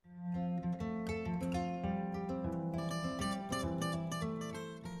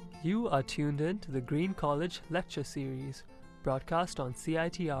You are tuned in to the Green College Lecture Series, broadcast on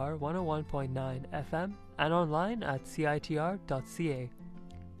CITR 101.9 FM and online at citr.ca.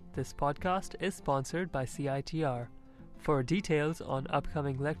 This podcast is sponsored by CITR. For details on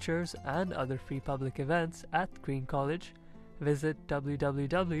upcoming lectures and other free public events at Green College, visit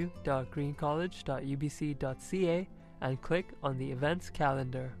www.greencollege.ubc.ca and click on the events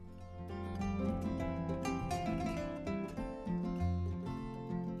calendar.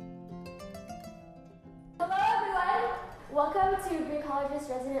 Welcome to Green College's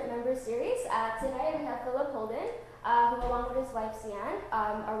Resident Member Series. Tonight we have Philip Holden, who along with his wife Sian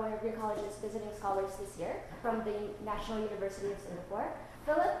are one of Green College's visiting scholars this year from the National University of Singapore.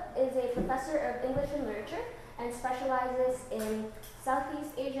 Philip is a professor of English and literature and specializes in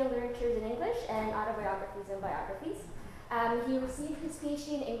Southeast Asian literatures in English and autobiographies and biographies. He received his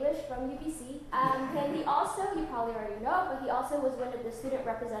PhD in English from UBC, and you probably already know, but he also was one of the student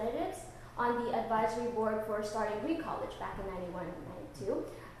representatives on the advisory board for starting Green College back in 91 and 92.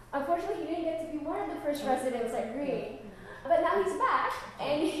 Unfortunately, he didn't get to be one of the first residents at Green, but now he's back,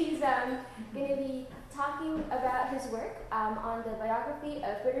 and he's going to be talking about his work on the biography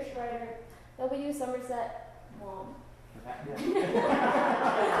of British writer W. Somerset Maugham.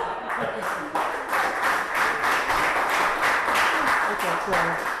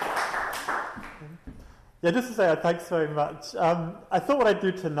 Yeah, just to say thanks very much. I thought what I'd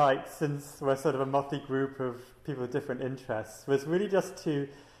do tonight, since we're sort of a motley group of people with different interests, was really just to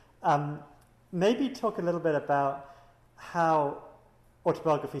maybe talk a little bit about how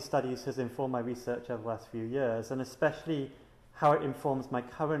autobiography studies has informed my research over the last few years, and especially how it informs my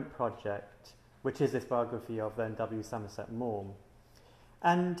current project, which is this biography of then W. Somerset Maugham.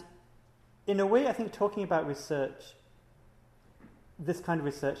 And in a way, I think talking about research, this kind of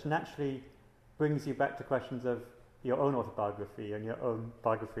research naturally brings you back to questions of your own autobiography and your own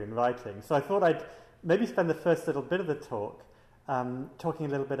biography and writing. So I thought I'd maybe spend the first little bit of the talk talking a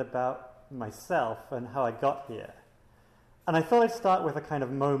little bit about myself and how I got here. And I thought I'd start with a kind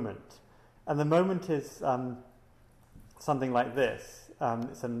of moment. And the moment is something like this.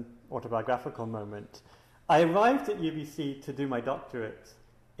 It's an autobiographical moment. I arrived at UBC to do my doctorate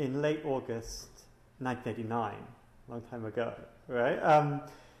in late August 1989, a long time ago, right?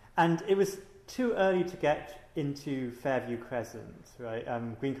 And it was too early to get into Fairview Crescent, right?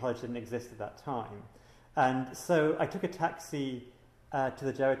 Green College didn't exist at that time. And so I took a taxi to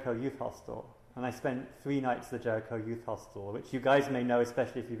the Jericho Youth Hostel, and I spent 3 nights at the Jericho Youth Hostel, which you guys may know,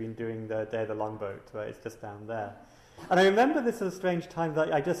 especially if you've been doing the Day of the Longboat, right? It's just down there. And I remember this as a strange time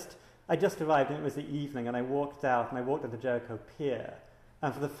that I just arrived, and it was the evening, and I walked out, and I walked at the Jericho Pier,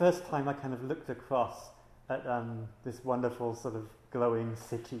 and for the first time I kind of looked across at this wonderful sort of glowing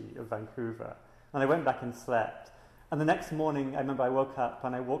city of Vancouver. And I went back and slept. And the next morning, I remember I woke up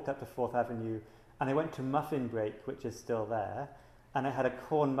and I walked up to 4th Avenue and I went to Muffin Break, which is still there, and I had a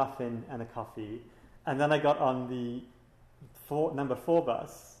corn muffin and a coffee. And then I got on the number 4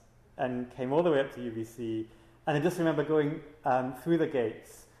 bus and came all the way up to UBC. And I just remember going through the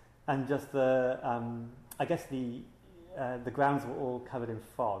gates, and just the grounds were all covered in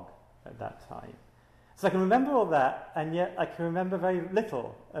fog at that time. So I can remember all that, and yet I can remember very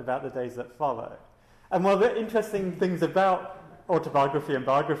little about the days that follow. And one of the interesting things about autobiography and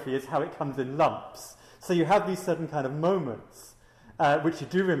biography is how it comes in lumps. So you have these certain kind of moments which you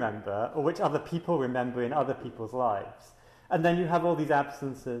do remember, or which other people remember in other people's lives. And then you have all these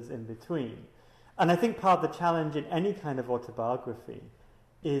absences in between. And I think part of the challenge in any kind of autobiography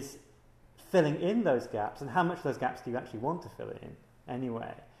is filling in those gaps, and how much of those gaps do you actually want to fill in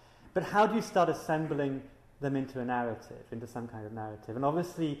anyway. But how do you start assembling them into a narrative, into some kind of narrative? And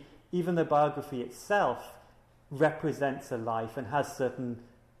obviously, even the biography itself represents a life and has certain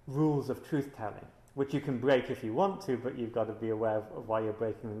rules of truth-telling, which you can break if you want to, but you've got to be aware of why you're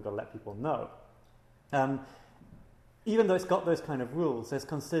breaking them and got to let people know. Even though it's got those kind of rules, there's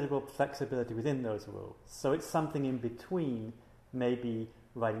considerable flexibility within those rules. So it's something in between maybe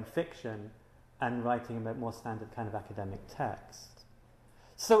writing fiction and writing a more standard kind of academic text.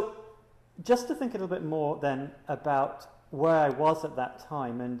 So just to think a little bit more then about where I was at that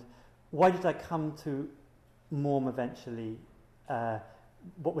time and why did I come to Maugham eventually,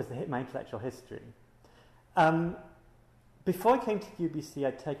 what was my intellectual history. Before I came to UBC,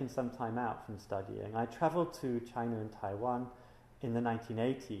 I'd taken some time out from studying. I travelled to China and Taiwan in the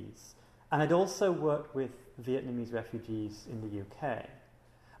 1980s, and I'd also worked with Vietnamese refugees in the UK.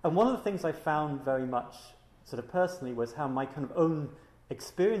 And one of the things I found very much sort of personally was how my kind of own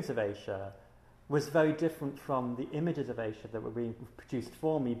experience of Asia was very different from the images of Asia that were being produced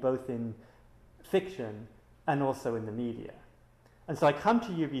for me, both in fiction and also in the media. And so I come to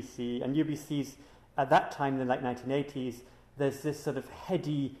UBC, and UBC's, at that time in the late 1980s, there's this sort of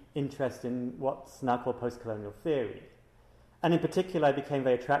heady interest in what's now called post-colonial theory. And in particular, I became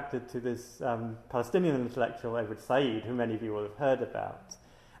very attracted to this Palestinian intellectual, Edward Said, who many of you will have heard about,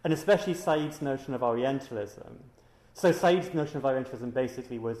 and especially Said's notion of Orientalism. So Said's notion of Orientalism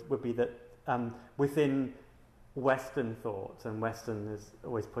basically would be that within Western thought, and Western is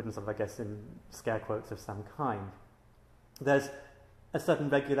always put in sort of, I guess, in scare quotes of some kind, there's a certain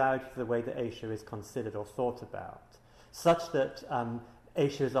regularity to the way that Asia is considered or thought about, such that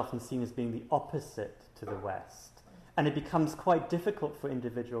Asia is often seen as being the opposite to the West. And it becomes quite difficult for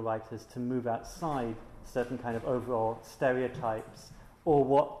individual writers to move outside certain kind of overall stereotypes or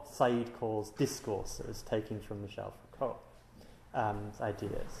what Said calls discourses, taking from Michel Foucault's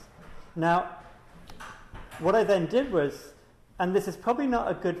ideas. Now, what I then did was, and this is probably not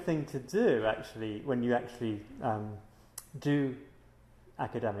a good thing to do, actually, when you actually do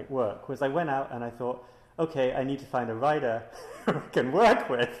academic work, was I went out and I thought, okay, I need to find a writer who I can work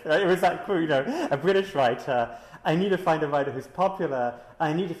with. Right? It was that, a British writer. I need to find a writer who's popular.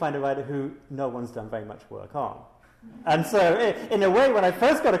 I need to find a writer who no one's done very much work on. And so, in a way, when I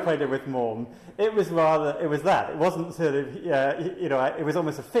first got acquainted with Morm, it was that. It wasn't sort of, it was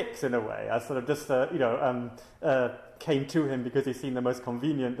almost a fix in a way. I sort of just, came to him because he seemed the most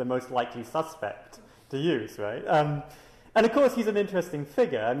convenient, the most likely suspect to use, right? And of course, he's an interesting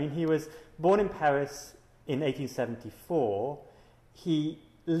figure. I mean, he was born in Paris in 1874. He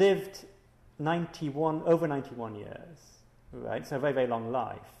lived over 91 years, right? So a very, very long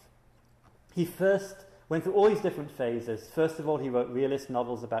life. He first went through all these different phases. First of all, he wrote realist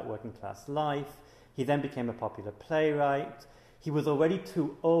novels about working class life. He then became a popular playwright. He was already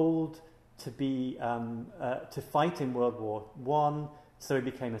too old to be to fight in World War I, so he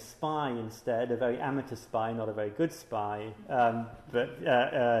became a spy instead, a very amateur spy, not a very good spy, but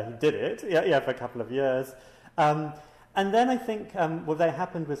he did it, for a couple of years. And then I think what that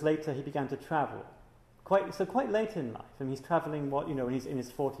happened was later he began to travel, quite late in life. I mean, he's traveling when he's in his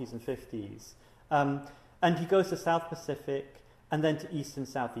 40s and 50s. And he goes to South Pacific and then to East and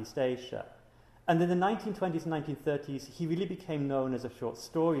Southeast Asia. And in the 1920s and 1930s, he really became known as a short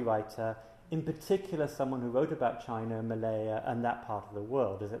story writer, in particular someone who wrote about China, Malaya, and that part of the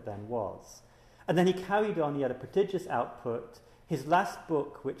world, as it then was. And then he carried on, he had a prodigious output. His last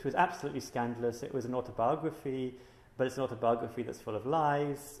book, which was absolutely scandalous, it was an autobiography, but it's an autobiography that's full of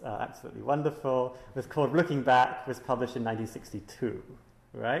lies, absolutely wonderful, was called Looking Back, was published in 1962.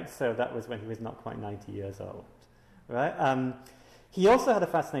 Right, so that was when he was not quite 90 years old. Right, he also had a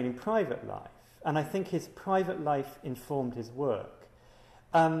fascinating private life, and I think his private life informed his work.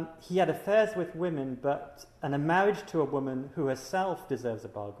 He had affairs with women, and a marriage to a woman who herself deserves a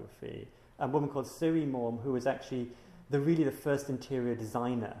biography, a woman called Siri Morm, who was actually really the first interior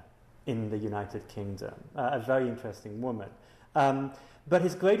designer in the United Kingdom, a very interesting woman. But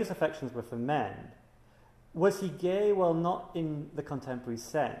his greatest affections were for men. Was he gay? Well, not in the contemporary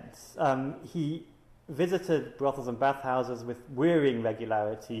sense. He visited brothels and bathhouses with wearying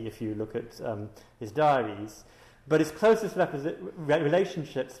regularity, if you look at his diaries. But his closest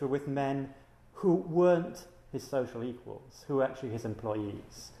relationships were with men who weren't his social equals, who were actually his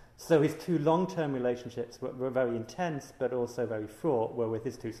employees. So his two long-term relationships were very intense, but also very fraught, were with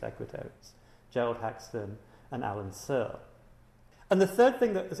his two secretaries, Gerald Haxton and Alan Searle. And the third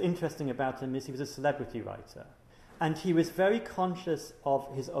thing that was interesting about him is he was a celebrity writer. And he was very conscious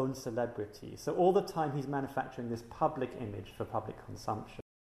of his own celebrity. So all the time he's manufacturing this public image for public consumption.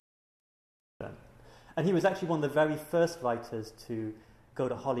 And he was actually one of the very first writers to go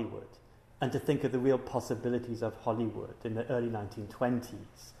to Hollywood and to think of the real possibilities of Hollywood in the early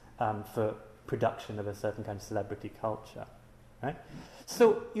 1920s for production of a certain kind of celebrity culture. Right?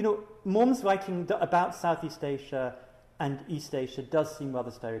 So, Morm's writing about Southeast Asia and East Asia does seem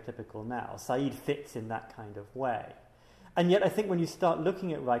rather stereotypical now. Said fits in that kind of way. And yet I think when you start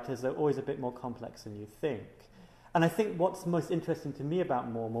looking at writers, they're always a bit more complex than you think. And I think what's most interesting to me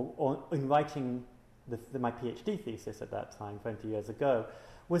about Morm, or in writing my PhD thesis at that time, 20 years ago,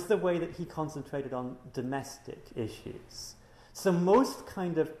 was the way that he concentrated on domestic issues. So most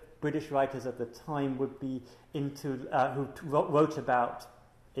kind of British writers at the time would be who wrote about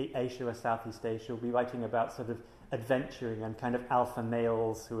Asia or Southeast Asia, would be writing about sort of adventuring and kind of alpha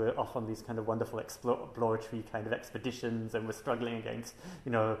males who were off on these kind of wonderful exploratory kind of expeditions and were struggling against,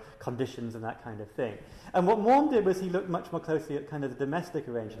 conditions and that kind of thing. And what Morm did was he looked much more closely at kind of the domestic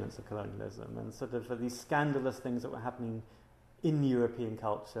arrangements of colonialism and sort of these scandalous things that were happening in European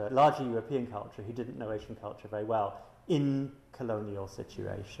culture, largely European culture. He didn't know Asian culture very well in colonial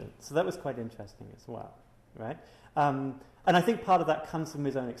situations. So that was quite interesting as well. right? And I think part of that comes from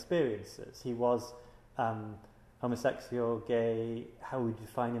his own experiences. He was homosexual, gay, how we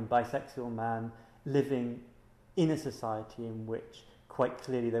define him, bisexual man, living in a society in which quite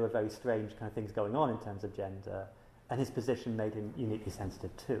clearly there were very strange kind of things going on in terms of gender, and his position made him uniquely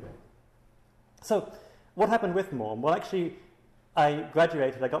sensitive to it. So what happened with Maugham? Well, actually, I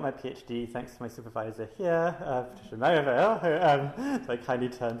graduated, I got my PhD thanks to my supervisor here, Patricia Merivale, who so kindly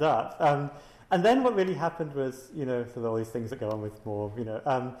turned up. And then what really happened was, sort of all these things that go on with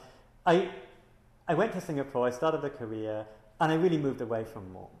Maugham, I went to Singapore, I started a career, and I really moved away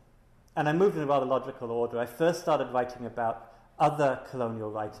from Maugham. And I moved in a rather logical order. I first started writing about other colonial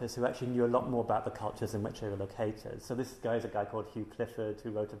writers who actually knew a lot more about the cultures in which they were located. So this guy is a guy called Hugh Clifford,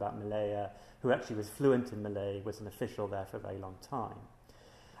 who wrote about Malaya, who actually was fluent in Malay, was an official there for a very long time.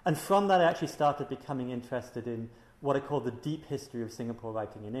 And from that, I actually started becoming interested in what I call the deep history of Singapore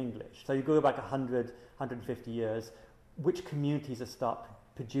writing in English. So you go back 100, 150 years, which communities start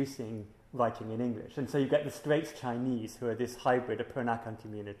producing writing in English. And so you get the Straits Chinese, who are this hybrid, a Peranakan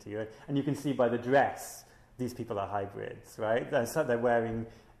community, right? And you can see by the dress, these people are hybrids, right? They're wearing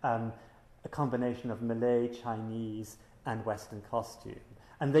a combination of Malay, Chinese, and Western costume.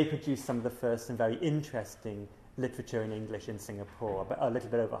 And they produced some of the first and very interesting literature in English in Singapore, but a little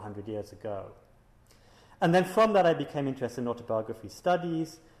bit over 100 years ago. And then from that, I became interested in autobiography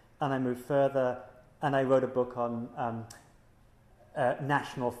studies, and I moved further, and I wrote a book on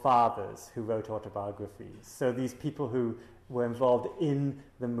national fathers who wrote autobiographies. So these people who were involved in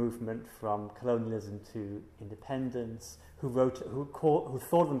the movement from colonialism to independence, who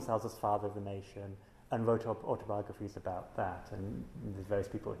thought of themselves as father of the nation, and wrote autobiographies about that. And there's various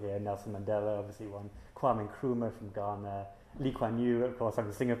people here, Nelson Mandela, obviously one, Kwame Nkrumah from Ghana, Lee Kuan Yew, of course, I'm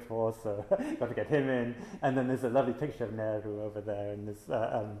in Singapore, so got to get him in. And then there's a lovely picture of Nehru over there, and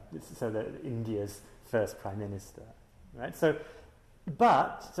there's India's first prime minister, right? So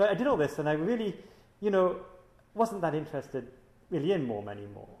I did all this, and I really, wasn't that interested really in Maugham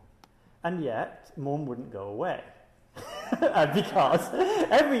anymore. And yet, Maugham wouldn't go away. Because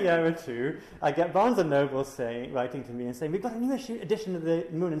every year or two, I get Barnes & Noble writing to me and saying, we've got a new edition of the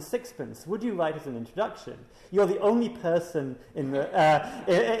Moon and Sixpence. Would you write as an introduction? You're the only person in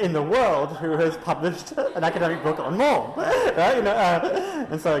the world who has published an academic book on Maugham. Right?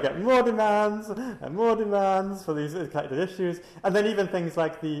 And so I get more demands for these kind of issues. And then even things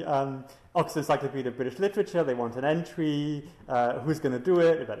like the Oxford Encyclopedia of British Literature, they want an entry. Who's going to do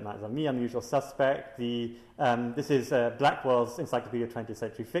it? If that matters on me, I'm the usual suspect. This is Blackwell's Encyclopedia of 20th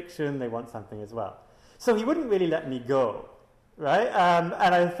Century Fiction. They want something as well. So he wouldn't really let me go, right? And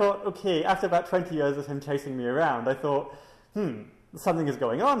I thought, okay, after about 20 years of him chasing me around, I thought, something is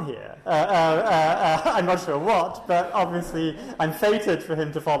going on here. I'm not sure what, but obviously I'm fated for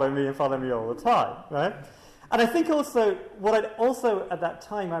him to follow me all the time, right? And I think also, at that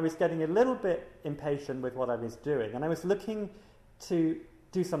time, I was getting a little bit impatient with what I was doing, and I was looking to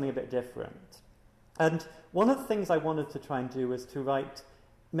do something a bit different. And one of the things I wanted to try and do was to write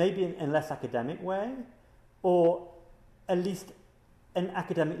maybe in a less academic way, or at least an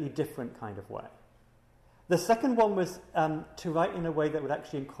academically different kind of way. The second one was to write in a way that would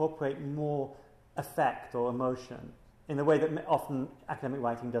actually incorporate more affect or emotion in a way that often academic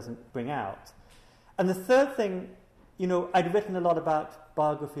writing doesn't bring out. And the third thing, I'd written a lot about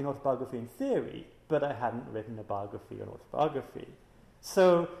biography and autobiography in theory, but I hadn't written a biography or autobiography.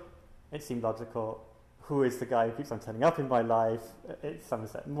 So it seemed logical. Who is the guy who keeps on turning up in my life? It's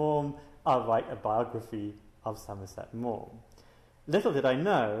Somerset Maugham. I'll write a biography of Somerset Maugham. Little did I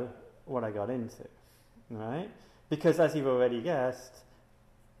know what I got into, right? Because as you've already guessed,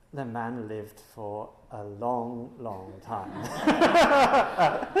 the man lived for a long, long time.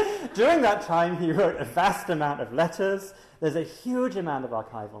 During that time, he wrote a vast amount of letters. There's a huge amount of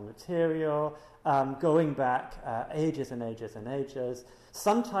archival material going back ages and ages and ages.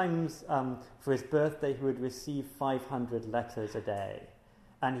 Sometimes for his birthday, he would receive 500 letters a day.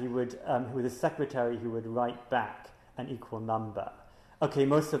 And he would, with his secretary, he would write back an equal number. Okay,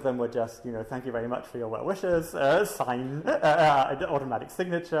 most of them were just, thank you very much for your well wishes, sign, automatic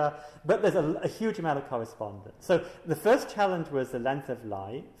signature, but there's a huge amount of correspondence. So the first challenge was the length of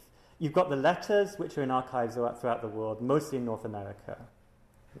life. You've got the letters, which are in archives throughout the world, mostly in North America.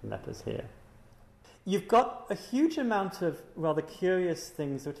 Letters here. You've got a huge amount of rather curious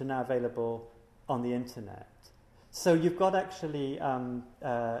things which are now available on the internet. So you've got actually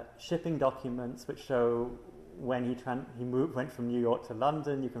shipping documents which show when he went from New York to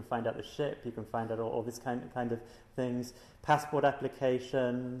London. You can find out the ship. You can find out all this kind of things. Passport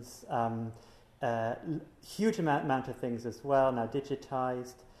applications, huge amount of things as well, now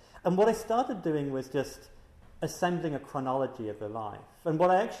digitized. And what I started doing was just assembling a chronology of the life. And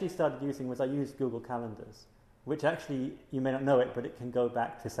what I actually started using was I used Google Calendars, which actually, you may not know it, but it can go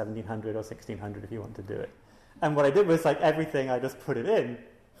back to 1700 or 1600 if you want to do it. And what I did was, like everything, I just put it in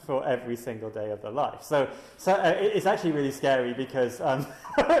for every single day of the life. So it's actually really scary because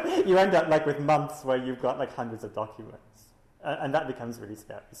you end up like with months where you've got like hundreds of documents. And that becomes really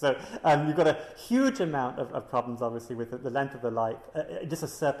scary. So you've got a huge amount of problems, obviously, with the length of the life, just a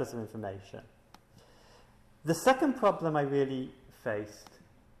surplus of information. The second problem I really faced,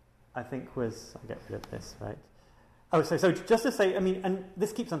 I think, was... I'll get rid of this, right? Oh, so just to say, I mean, and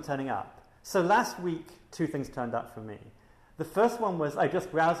this keeps on turning up. So last week, two things turned up for me. The first one was I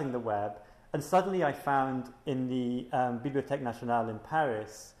just browsing the web, and suddenly I found in the Bibliothèque Nationale in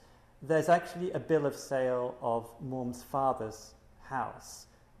Paris, there's actually a bill of sale of Morm's father's house.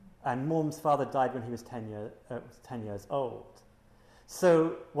 And Morm's father died when he was 10 years old.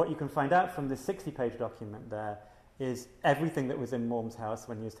 So what you can find out from this 60-page document there is everything that was in Morm's house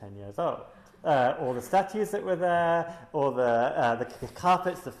when he was 10 years old. All the statues that were there, all the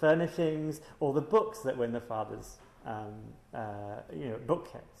carpets, the furnishings, all the books that were in the father's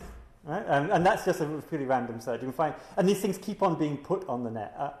bookcase. Right? And that's just a pretty random search. You can find, and these things keep on being put on the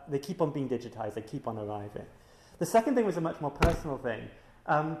net. They keep on being digitized. They keep on arriving. The second thing was a much more personal thing.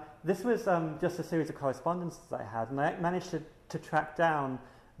 This was just a series of correspondences I had, and I managed to track down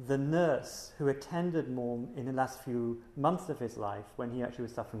the nurse who attended Morm in the last few months of his life when he actually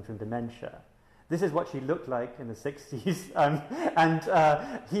was suffering from dementia. This is what she looked like in the 60s,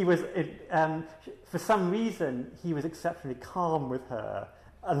 and he was, for some reason, he was exceptionally calm with her,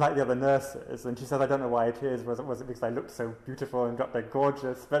 unlike the other nurses. And she said, I don't know why it is. Was it because I looked so beautiful and got there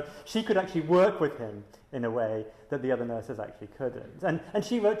gorgeous? But she could actually work with him in a way that the other nurses actually couldn't. And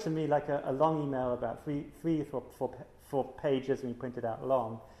she wrote to me like a long email about three or four pages, and we printed out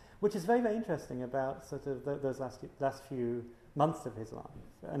long, which is very, very interesting about sort of those last few months of his life,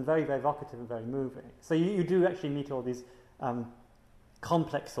 and very, very evocative and very moving. So you do actually meet all these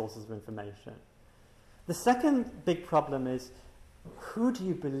complex sources of information. The second big problem is, who do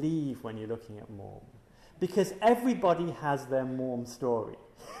you believe when you're looking at Morm? Because everybody has their Morm story,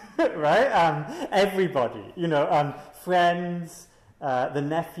 right? Everybody, friends, the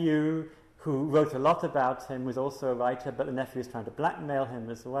nephew who wrote a lot about him was also a writer, but the nephew is trying to blackmail him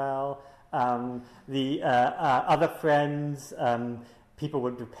as well. The other friends, people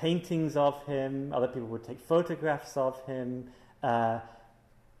would do paintings of him, other people would take photographs of him.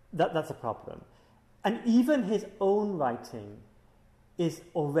 That's a problem. And even his own writing is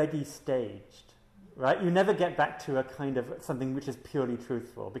already staged, right? You never get back to a kind of something which is purely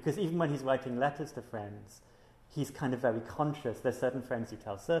truthful, because even when he's writing letters to friends, he's kind of very conscious. There's certain friends you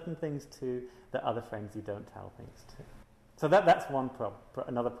tell certain things to, there are other friends you don't tell things to. So that's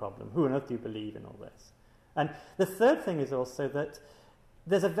another problem. Who on earth do you believe in all this? And the third thing is also that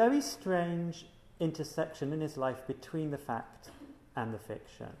there's a very strange intersection in his life between the fact and the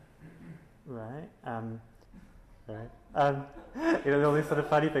fiction, right? All these sort of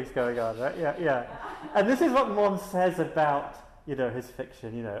funny things going on, right? Yeah. And this is what Morm says about, his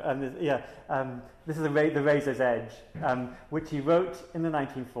fiction, and this is The Razor's Edge, which he wrote in the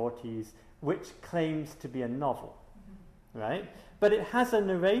 1940s, which claims to be a novel, right? But it has a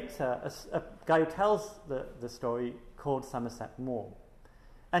narrator, a guy who tells the story, called Somerset Maugham.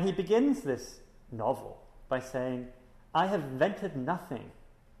 And he begins this novel by saying, I have invented nothing.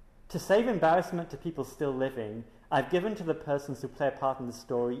 To save embarrassment to people still living, I've given to the persons who play a part in the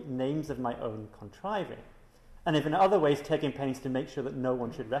story names of my own contriving, and have in other ways taken pains to make sure that no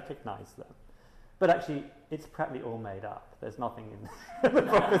one should recognize them. But actually, it's practically all made up. There's nothing in the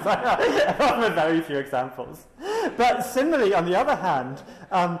book, apart from very few examples. But similarly, on the other hand,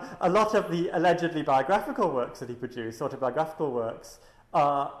 a lot of the allegedly biographical works that he produced, autobiographical works,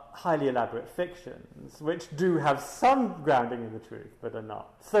 are highly elaborate fictions, which do have some grounding in the truth, but are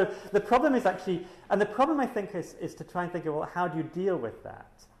not. So the problem is actually, and the problem I think is to try and think of, well, how do you deal with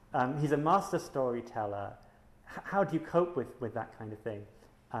that? He's a master storyteller. How do you cope with that kind of thing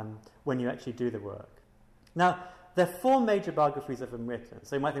when you actually do the work? Now, there are 4 major biographies of him written.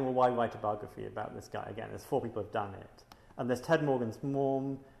 So you might think, well, why write a biography about this guy? Again, there's 4 people who have done it. And there's Ted Morgan's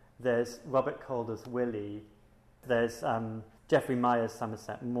Morm, there's Robert Calder's Willie, there's Geoffrey Meyer's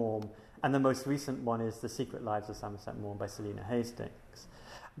Somerset Maugham, and the most recent one is The Secret Lives of Somerset Maugham by Selina Hastings.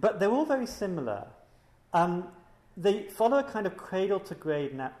 But they're all very similar. They follow a kind of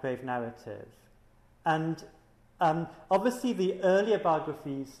cradle-to-grave narrative. And obviously the earlier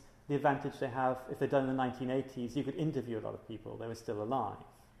biographies, the advantage they have, if they're done in the 1980s, you could interview a lot of people. They were still alive.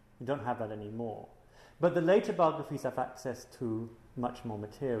 You don't have that anymore. But the later biographies have access to much more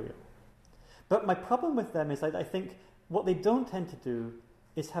material. But my problem with them is that I think what they don't tend to do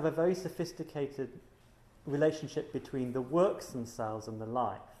is have a very sophisticated relationship between the works themselves and the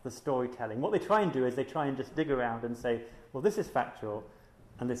life, the storytelling. What they try and do is they try and just dig around and say, well, this is factual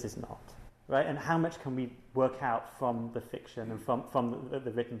and this is not, right? And how much can we work out from the fiction and from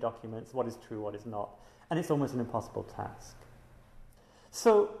the written documents, what is true, what is not? And it's almost an impossible task.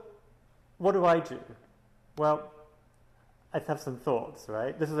 So what do I do? Well, I have some thoughts,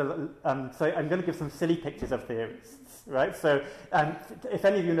 right? This is so I'm going to give some silly pictures of theorists, right? So if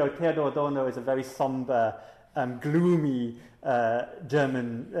any of you know, Theodor Adorno is a very somber, gloomy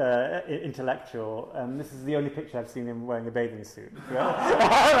German intellectual. This is the only picture I've seen him wearing a bathing suit. Right?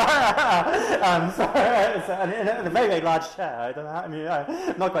 And in a very, very large chair. I don't know.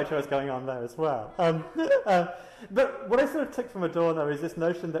 I'm not quite sure what's going on there as well. But what I sort of took from Adorno is this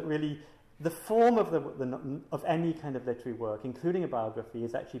notion that really the form of any kind of literary work, including a biography,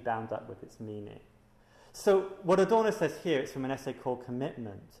 is actually bound up with its meaning. So what Adorno says here, it's from an essay called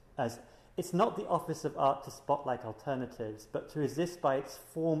Commitment, as it's not the office of art to spotlight alternatives, but to resist by its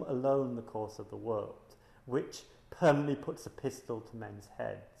form alone the course of the world, which permanently puts a pistol to men's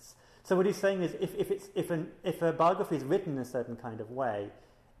heads. So what he's saying is if a biography is written in a certain kind of way,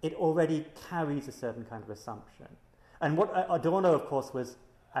 it already carries a certain kind of assumption. And what Adorno, of course, was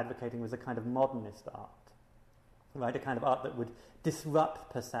advocating was a kind of modernist art, right? A kind of art that would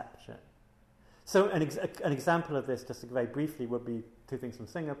disrupt perception. So an example of this, just very briefly, would be two things from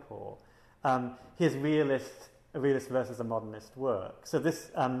Singapore. Here's a realist versus a modernist work. So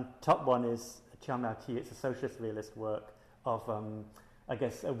this top one is Chiao Mao Ti. It's a socialist realist work of,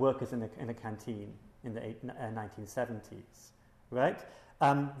 workers in a canteen in the 1970s, right?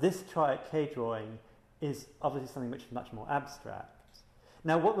 This Triac K drawing is obviously something which is much more abstract.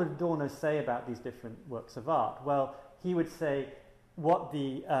 Now, what would Adorno say about these different works of art? Well, he would say what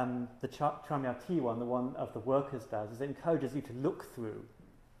the Chiao Mao Ti one, the one of the workers, does is it encourages you to look through.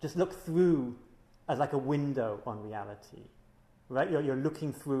 Just look through as like a window on reality, right? You're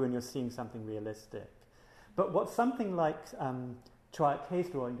looking through and you're seeing something realistic. But what something like Triac K's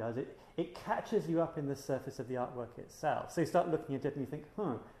drawing does, it catches you up in the surface of the artwork itself. So you start looking at it and you think,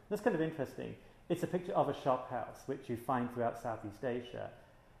 that's kind of interesting. It's a picture of a shop house, which you find throughout Southeast Asia.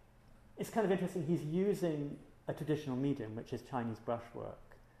 It's kind of interesting. He's using a traditional medium, which is Chinese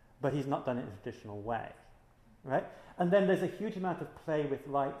brushwork, but he's not done it in a traditional way, right? And then there's a huge amount of play with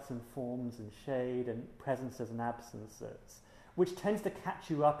lights and forms and shade and presences and absences, which tends to catch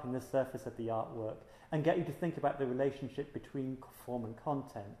you up in the surface of the artwork and get you to think about the relationship between form and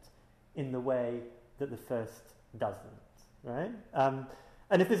content in the way that the first doesn't, right?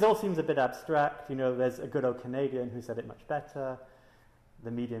 And if this all seems a bit abstract, there's a good old Canadian who said it much better. The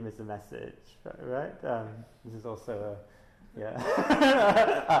medium is the message, right? This is also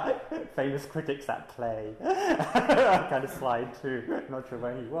famous critics at play. Kind of slide too. Not sure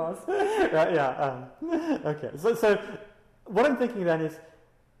where he was. Okay. So what I'm thinking then is,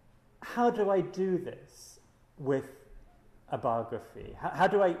 how do I do this with a biography? How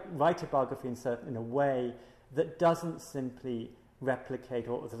do I write a biography in a way that doesn't simply replicate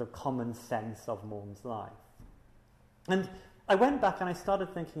all the sort of common sense of Maughm's life? And I went back and I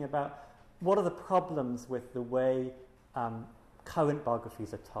started thinking about what are the problems with the way current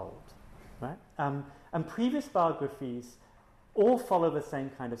biographies are told, right? And previous biographies all follow the same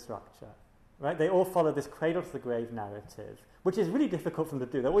kind of structure, right? They all follow this cradle to the grave narrative, which is really difficult for them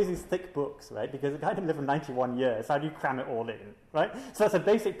to do. They're always these thick books, right? Because the guy didn't live for 91 years. How do you cram it all in, right? So that's a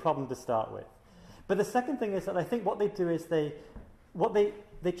basic problem to start with. But the second thing is that I think what they do is they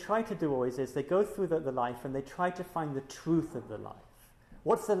try to do always is they go through the life and they try to find the truth of the life.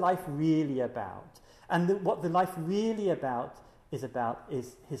 What's the life really about? And what the life really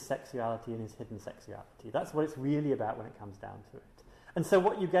is his sexuality and his hidden sexuality. That's what it's really about when it comes down to it. And so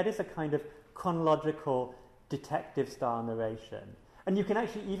what you get is a kind of chronological detective-style narration. And you can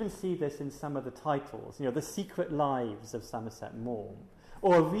actually even see this in some of the titles, The Secret Lives of Somerset Maugham,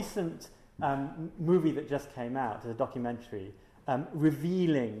 or a recent movie that just came out, a documentary,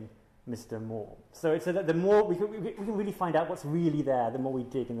 revealing Mr. Maugham. So it's that the more we can really find out what's really there, the more we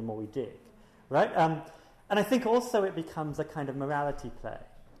dig and the more we dig, right? And I think also it becomes a kind of morality play.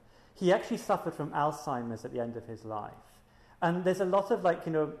 He actually suffered from Alzheimer's at the end of his life. And there's a lot of a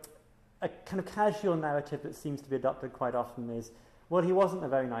kind of casual narrative that seems to be adopted quite often is, well, he wasn't a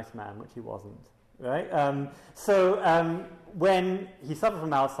very nice man, which he wasn't, right? So when he suffered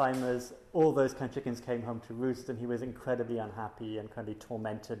from Alzheimer's, all those kind of chickens came home to roost, and he was incredibly unhappy and incredibly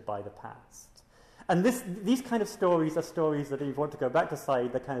tormented by the past. And these kind of stories are stories that, if you want to go back to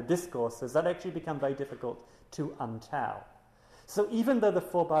Said, the kind of discourses that actually become very difficult to untell. So even though the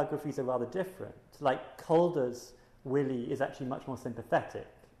four biographies are rather different, like Calder's Willie is actually much more sympathetic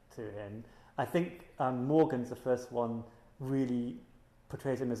to him, I think Morgan's, the first one, really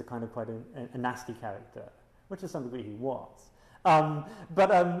portrays him as a kind of quite a nasty character, which to some degree he was.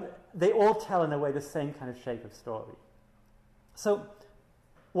 But they all tell, in a way, the same kind of shape of story. So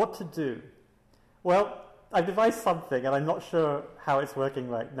what to do? Well, I've devised something, and I'm not sure how it's working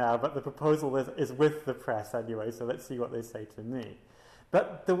right now, but the proposal is with the press anyway, so let's see what they say to me.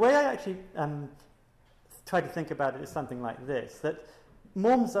 But the way I actually try to think about it is something like this, that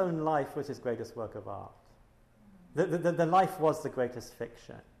Morm's own life was his greatest work of art. The life was the greatest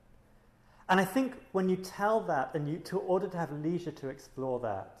fiction. And I think when you tell that, and in order to have leisure to explore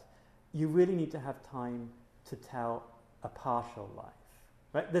that, you really need to have time to tell a partial life.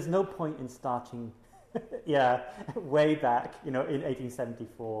 Right? There's no point in starting way back, in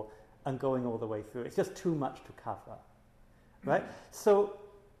 1874 and going all the way through. It's just too much to cover. Right? So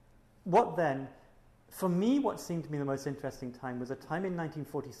what then? For me, what seemed to me the most interesting time was a time in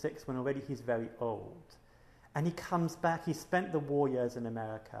 1946 when already he's very old. And he comes back, he spent the war years in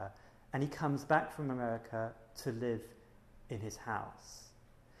America, and he comes back from America to live in his house.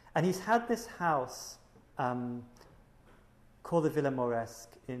 And he's had this house called the Villa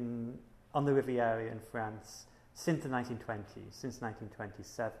Mauresque on the Riviera in France since the 1920s, since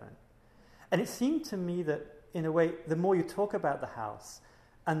 1927. And it seemed to me that, in a way, the more you talk about the house,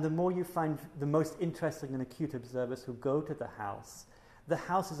 and the more you find the most interesting and acute observers who go to the house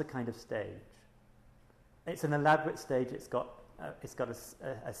is a kind of stage. It's an elaborate stage. It's got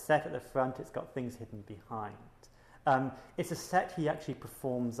a set at the front. It's got things hidden behind. It's a set he actually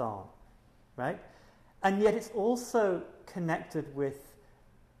performs on, right? And yet it's also connected with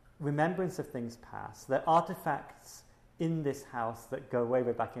remembrance of things past. There are artifacts in this house that go way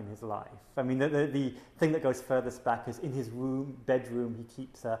back in his life. I mean, the thing that goes furthest back is in his bedroom, he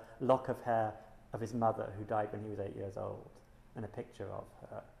keeps a lock of hair of his mother who died when he was 8 years old, and a picture of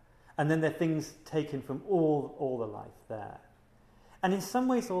her. And then there are things taken from all the life there. And in some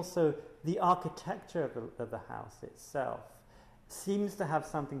ways also, the architecture of the house itself seems to have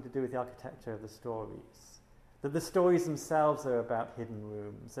something to do with the architecture of the stories. That the stories themselves are about hidden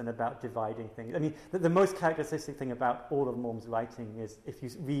rooms and about dividing things. I mean, the most characteristic thing about all of Morm's writing is, if you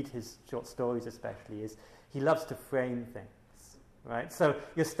read his short stories especially, is he loves to frame things, right? So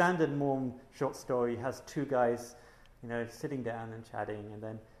your standard Morm short story has two guys, sitting down and chatting, and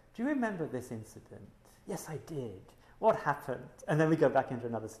then, do you remember this incident? Yes, I did. What happened? And then we go back into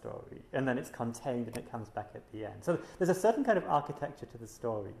another story, and then it's contained and it comes back at the end. So there's a certain kind of architecture to the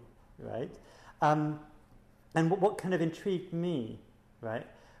story, right? And what kind of intrigued me, right,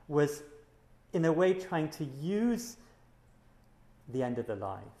 was in a way trying to use the end of the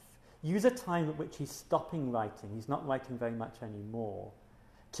life, use a time at which he's stopping writing, he's not writing very much anymore,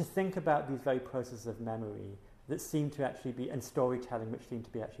 to think about these very processes of memory that seem to actually be, and storytelling, which seem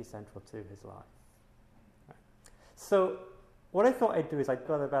to be actually central to his life. Right. So what I thought I'd do is I've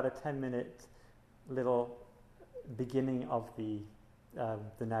got about a 10-minute little beginning of the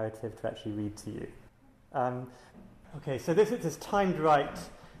narrative to actually read to you. Okay, so this is timed right.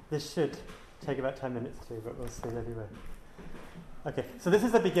 This should take about 10 minutes too, but we'll see anyway. Okay, so this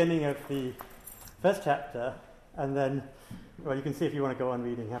is the beginning of the first chapter, and then, well, you can see if you want to go on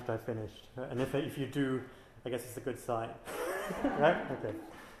reading after I've finished. And if you do, I guess it's a good sign. Right?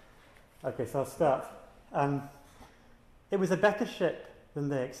 Okay, so I'll start. It was a better ship than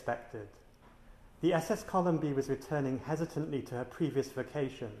they expected. The SS Columbia was returning hesitantly to her previous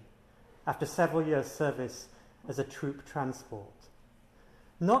vocation after several years' service as a troop transport.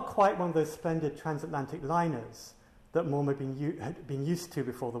 Not quite one of those splendid transatlantic liners that Morm had been used to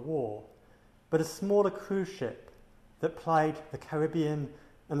before the war, but a smaller cruise ship that plied the Caribbean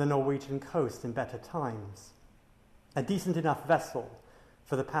and the Norwegian coast in better times. A decent enough vessel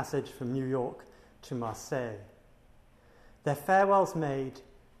for the passage from New York to Marseille. Their farewells made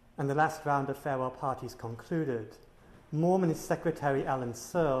and the last round of farewell parties concluded, Morm and his secretary Alan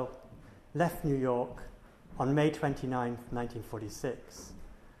Searle left New York on May 29, 1946.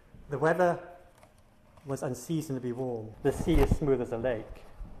 The weather was unseasonably warm. The sea as smooth as a lake.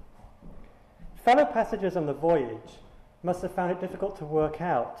 Fellow passengers on the voyage must have found it difficult to work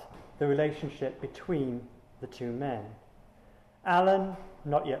out the relationship between the two men. Alan,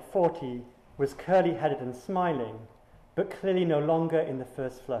 not yet 40, was curly-headed and smiling, but clearly no longer in the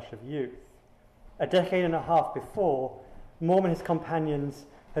first flush of youth. A decade and a half before, Morm and his companions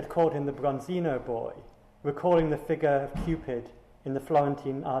had called him the Bronzino boy, recalling the figure of Cupid in the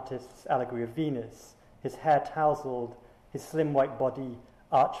Florentine artist's allegory of Venus, his hair tousled, his slim white body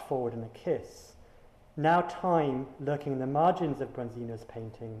arched forward in a kiss. Now time, lurking in the margins of Bronzino's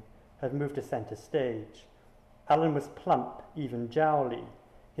painting, had moved to centre stage. Alan was plump, even jowly,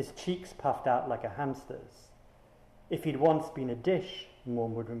 his cheeks puffed out like a hamster's. If he'd once been a dish,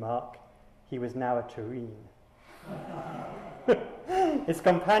 Maugham would remark, he was now a tureen. His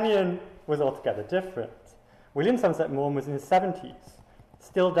companion was altogether different. William Somerset Maugham was in his 70s,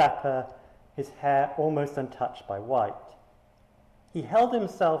 still dapper, his hair almost untouched by white. He held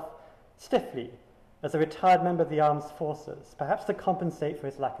himself stiffly as a retired member of the armed forces, perhaps to compensate for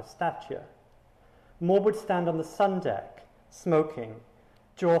his lack of stature. Maugham would stand on the sun deck, smoking,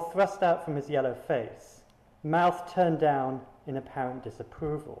 jaw thrust out from his yellow face, mouth turned down in apparent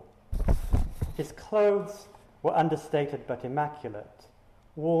disapproval. His clothes were understated but immaculate,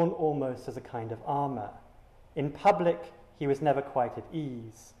 worn almost as a kind of armour. In public, he was never quite at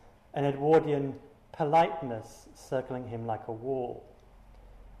ease, an Edwardian politeness circling him like a wall.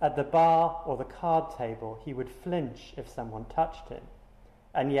 At the bar or the card table, he would flinch if someone touched him,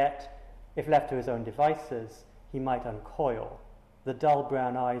 and yet, if left to his own devices, he might uncoil. The dull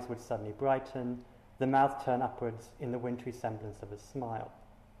brown eyes would suddenly brighten, the mouth turn upwards in the wintry semblance of a smile.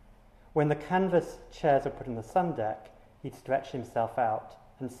 When the canvas chairs were put on the sun deck, he'd stretch himself out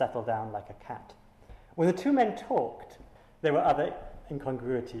and settle down like a cat. When the two men talked, there were other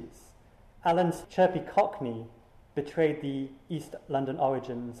incongruities. Alan's chirpy Cockney betrayed the East London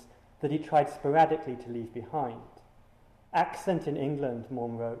origins that he tried sporadically to leave behind. Accent in England,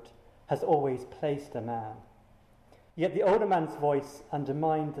 Maugham wrote, has always placed a man. Yet the older man's voice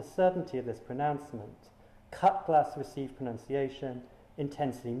undermined the certainty of this pronouncement. Cut-glass received pronunciation,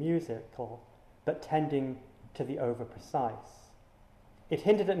 intensely musical, but tending to the over-precise. It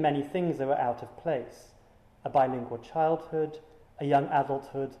hinted at many things that were out of place: a bilingual childhood, a young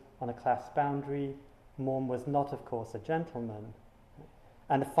adulthood on a class boundary. Maugham was not, of course, a gentleman.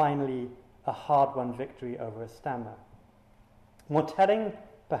 And finally, a hard-won victory over a stammer. More telling,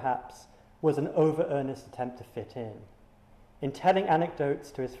 perhaps, was an over-earnest attempt to fit in. In telling anecdotes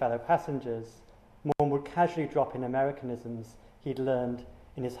to his fellow passengers, Maugham would casually drop in Americanisms he'd learned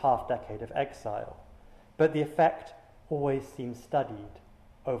in his half-decade of exile, but the effect always seemed studied,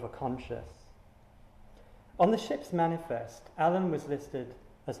 over-conscious. On the ship's manifest, Alan was listed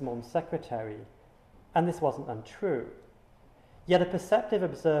as Maugham's secretary, and this wasn't untrue. Yet a perceptive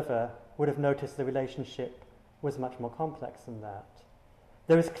observer would have noticed the relationship was much more complex than that.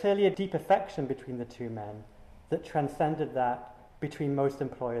 There was clearly a deep affection between the two men that transcended that between most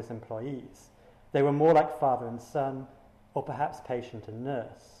employers and employees. They were more like father and son, or perhaps patient and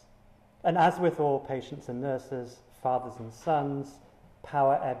nurse. And as with all patients and nurses, fathers and sons,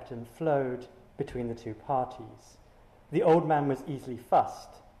 power ebbed and flowed between the two parties. The old man was easily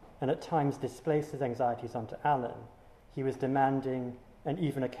fussed, and at times displaced his anxieties onto Alan. He was demanding and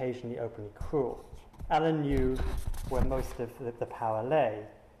even occasionally openly cruel. Alan knew where most of the power lay.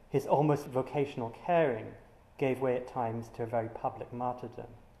 His almost vocational caring gave way at times to a very public martyrdom.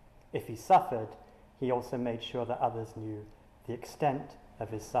 If he suffered, he also made sure that others knew the extent of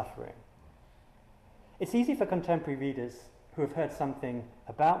his suffering. It's easy for contemporary readers who have heard something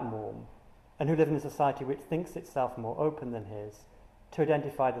about Maugham and who live in a society which thinks itself more open than his to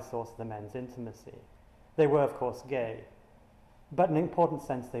identify the source of the men's intimacy. They were, of course, gay, but in an important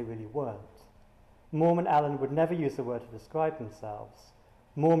sense they really weren't. Maugham and Alan would never use the word to describe themselves.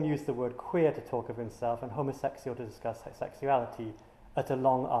 Maugham used the word queer to talk of himself and homosexual to discuss sexuality at a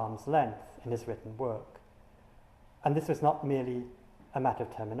long arm's length in his written work. And this was not merely a matter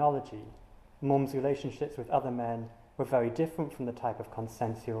of terminology. Maugham's relationships with other men were very different from the type of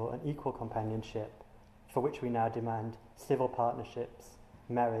consensual and equal companionship for which we now demand civil partnerships,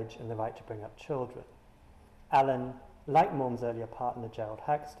 marriage, and the right to bring up children. Alan, like Maugham's earlier partner Gerald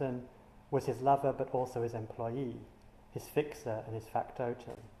Haxton, was his lover but also his employee, his fixer and his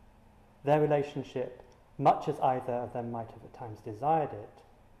factotum. Their relationship, much as either of them might have at times desired it,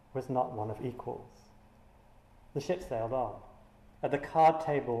 was not one of equals. The ship sailed on. At the card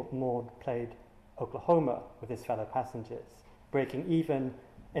table, Maud played Oklahoma with his fellow passengers, breaking even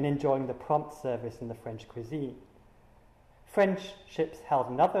and enjoying the prompt service in the French cuisine. French ships held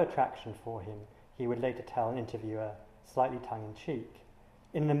another attraction for him, he would later tell an interviewer, slightly tongue-in-cheek.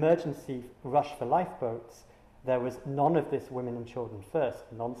 In an emergency rush for lifeboats, there was none of this women and children first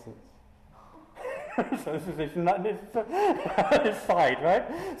nonsense. So this is not his side, right?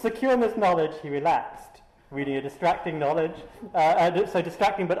 Secure in this knowledge, he relaxed, reading a distracting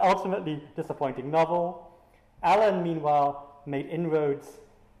distracting but ultimately disappointing novel. Alan, meanwhile, made inroads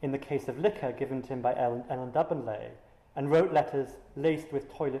in the case of liquor given to him by Ellen Dubbenley, and wrote letters laced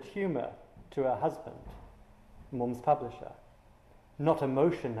with toilet humour to her husband, Maugham's publisher. Not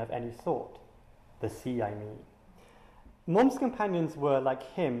emotion of any sort. the sea, I mean. Morm's companions were, like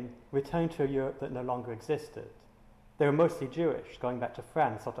him, returning to a Europe that no longer existed. They were mostly Jewish, going back to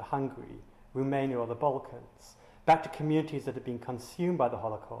France or to Hungary, Romania or the Balkans, back to communities that had been consumed by the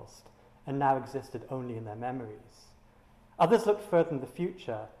Holocaust and now existed only in their memories. Others looked further in the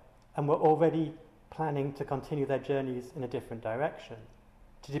future and were already planning to continue their journeys in a different direction,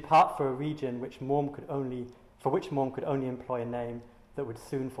 to depart for a region for which Morm could only employ a name that would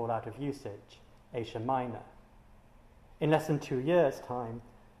soon fall out of usage, Asia Minor. In less than 2 years' time,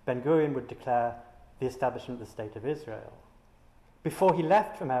 Ben-Gurion would declare the establishment of the State of Israel. Before he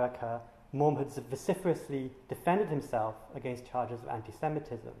left America, Morm had vociferously defended himself against charges of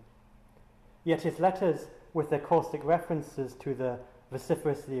anti-Semitism. Yet his letters, with their caustic references to the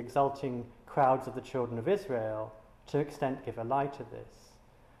vociferously exulting crowds of the children of Israel, to an extent give a lie to this.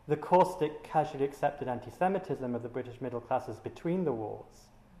 The caustic, casually accepted anti-Semitism of the British middle classes between the wars,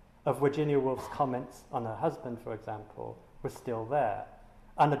 of Virginia Woolf's comments on her husband, for example, was still there,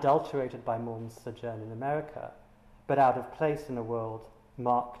 unadulterated by Morm's sojourn in America, but out of place in a world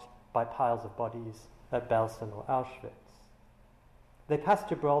marked by piles of bodies at Belsen or Auschwitz. They passed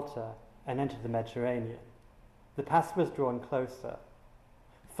Gibraltar and entered the Mediterranean. The pass was drawn closer.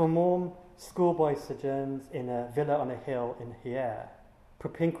 For Morm, schoolboy sojourns in a villa on a hill in Hyères,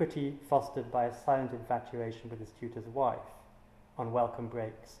 propinquity fostered by a silent infatuation with his tutor's wife, on welcome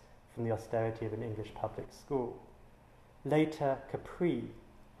breaks from the austerity of an English public school. Later, Capri,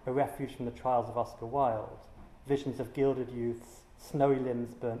 a refuge from the trials of Oscar Wilde, visions of gilded youths, snowy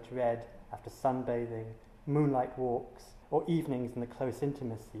limbs burnt red after sunbathing, moonlight walks, or evenings in the close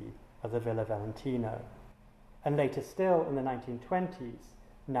intimacy of the Villa Valentino. And later still, in the 1920s,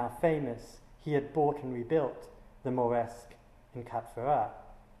 now famous, he had bought and rebuilt the Mauresque in Cap Ferrat,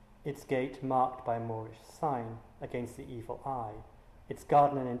 its gate marked by a Moorish sign against the evil eye, its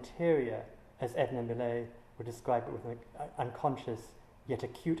garden and interior, as Edna Millay would describe it with an unconscious yet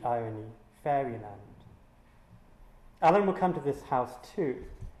acute irony, fairyland. Alan will come to this house too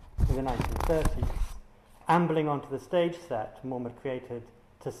in the 1930s, ambling onto the stage set Morm had created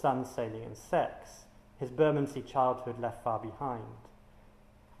to Sun, Sailing and Sex, his Bermondsey childhood left far behind.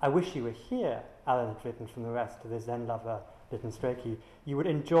 I wish you were here, Alan had written from the rest to the Zen lover, Lytton Strachey. You would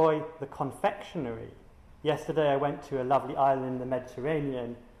enjoy the confectionery. Yesterday I went to a lovely island in the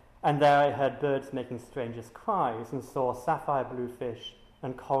Mediterranean, and there I heard birds making strangest cries and saw sapphire blue fish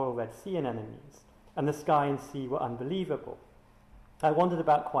and coral red sea anemones, and the sky and sea were unbelievable. I wandered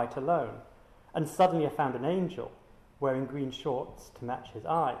about quite alone, and suddenly I found an angel wearing green shorts to match his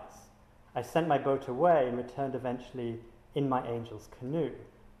eyes. I sent my boat away and returned eventually in my angel's canoe,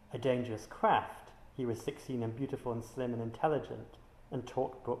 a dangerous craft. He was 16 and beautiful and slim and intelligent, and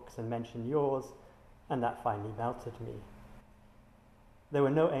talked books and mentioned yours, and that finally melted me. There were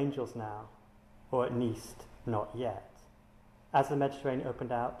no angels now, or at least not yet. As the Mediterranean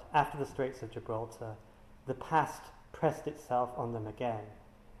opened out after the Straits of Gibraltar, the past pressed itself on them again.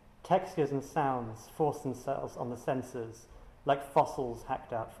 Textures and sounds forced themselves on the senses like fossils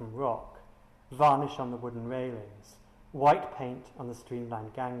hacked out from rock, varnish on the wooden railings, white paint on the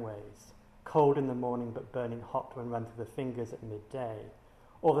streamlined gangways, cold in the morning but burning hot when run through the fingers at midday,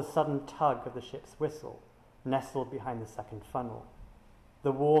 or the sudden tug of the ship's whistle, nestled behind the second funnel.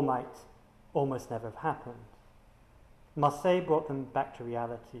 The war might almost never have happened. Marseille brought them back to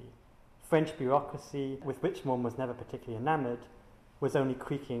reality. French bureaucracy, with which Morm was never particularly enamoured, was only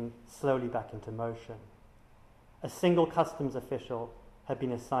creaking slowly back into motion. A single customs official had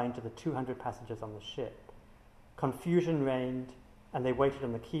been assigned to the 200 passengers on the ship. Confusion reigned, and they waited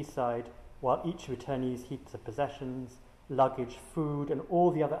on the quayside while each returnee's heaps of possessions, luggage, food, and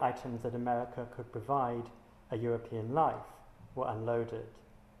all the other items that America could provide a European life were unloaded.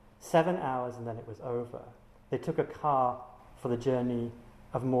 7 hours and then it was over. They took a car for the journey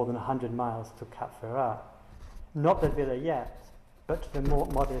of more than 100 miles to Cap Ferrat. Not the villa yet, but to the more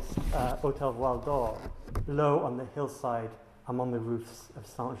modest Hôtel Voile d'Or, low on the hillside among the roofs of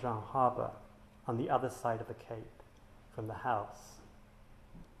Saint-Jean Harbour, on the other side of the cape from the house.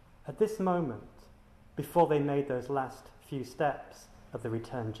 At this moment, before they made those last few steps of the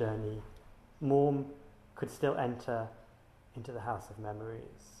return journey, Morm could still enter into the House of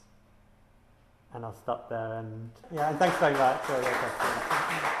Memories. And I'll stop there, and thanks very much for your questions.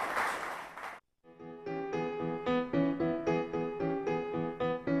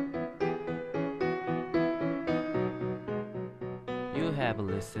 You have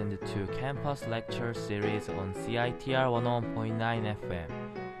listened to Campus Lecture Series on CITR 101.9 FM.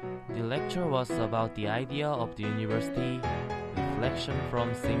 The lecture was about the idea of the university, reflection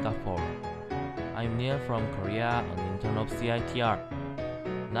from Singapore. I'm Neil from Korea, an intern of CITR.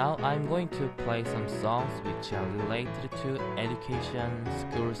 Now I'm going to play some songs which are related to education,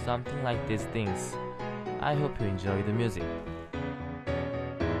 school, something like these things. I hope you enjoy the music.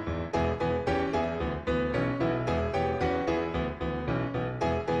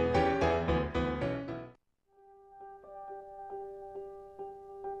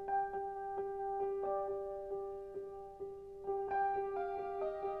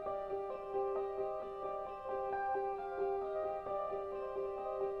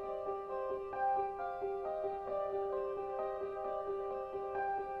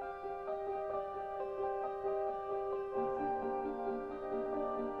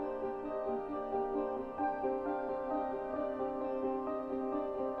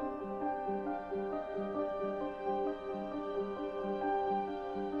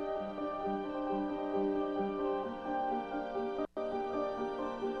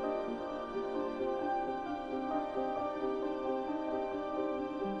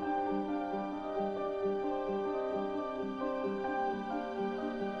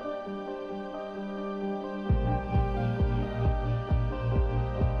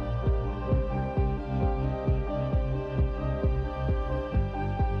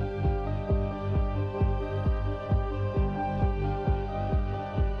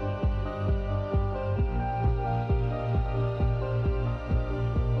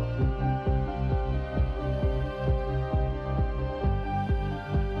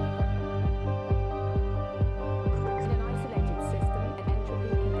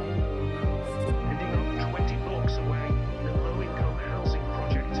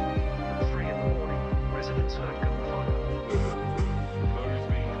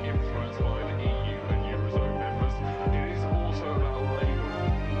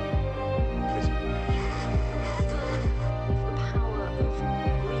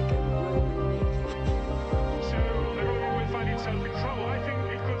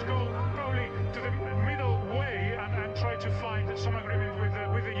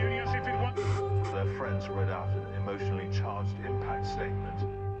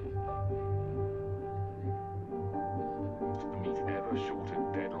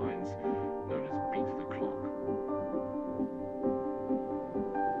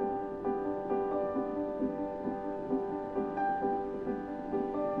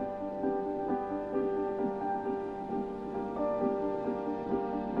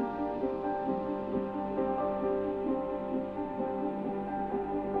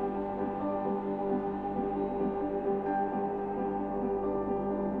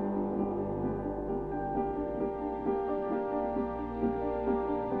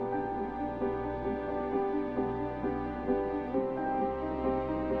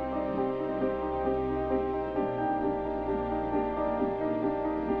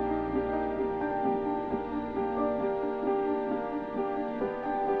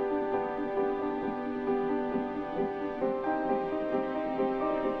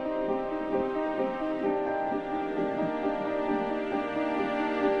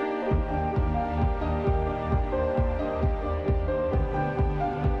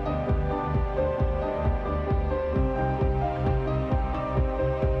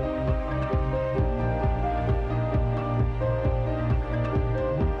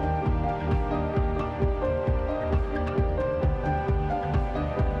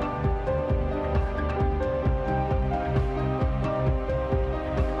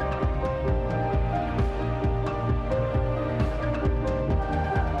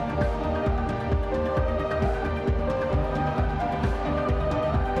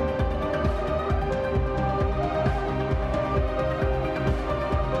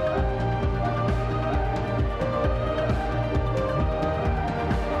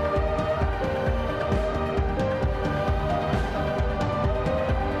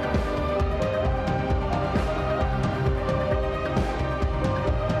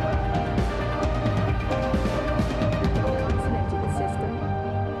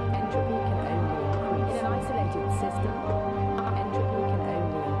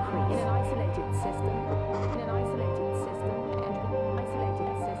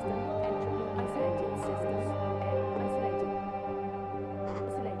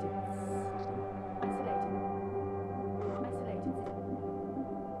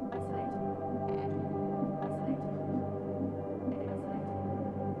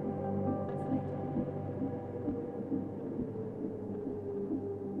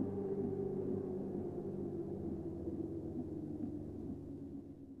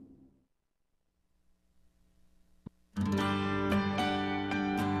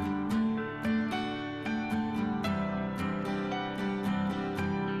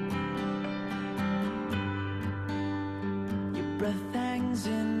 breath hangs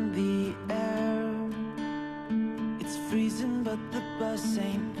in the air. It's freezing but the bus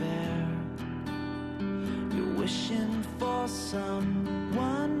ain't there. You're wishing for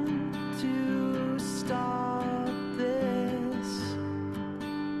someone to start this.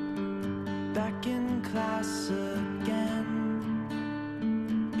 Back in class again.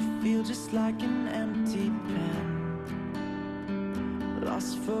 You feel just like an empty pen,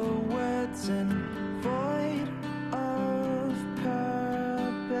 lost for words and void of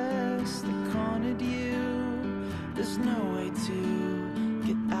purpose. They cornered you, there's no way to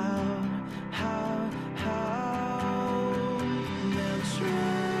get out. How? They'll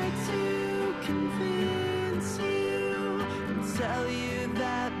try to convince you and tell you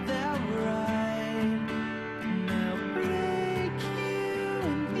that they're right. They'll break you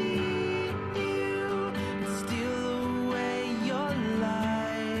and beat you and steal away your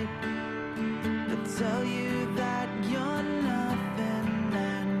light. They'll tell you that you're nothing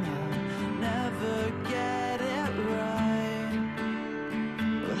and you'll never get it right.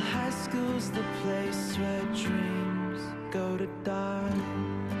 Well, high school's the place where dreams go to die.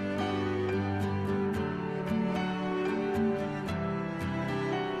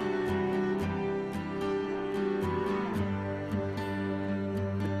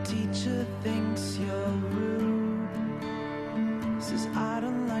 The teacher thinks you're rude, says I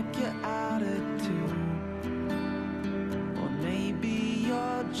don't like your attitude. Or maybe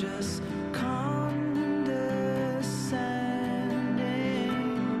you're just condescending.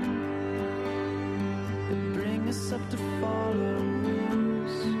 They bring us up to follow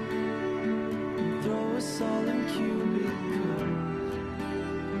rules and throw us all in cubicles.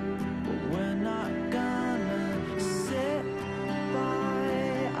 But we're not gonna sit by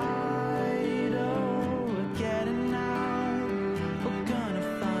idle. We're getting out, we're gonna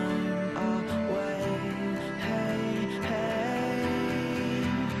find our way. Hey,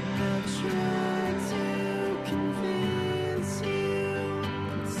 they'll try to convince you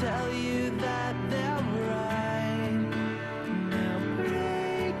and tell you that they're right. They'll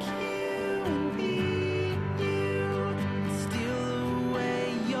break you and beat you and steal away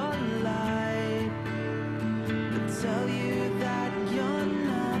your light. They'll tell you that you're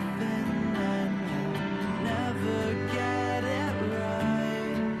nothing and you'll never get it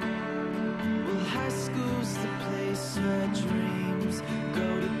right. Well, high school's the place where dreams go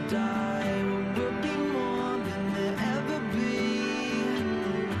to die. We'll be more than they'll ever be.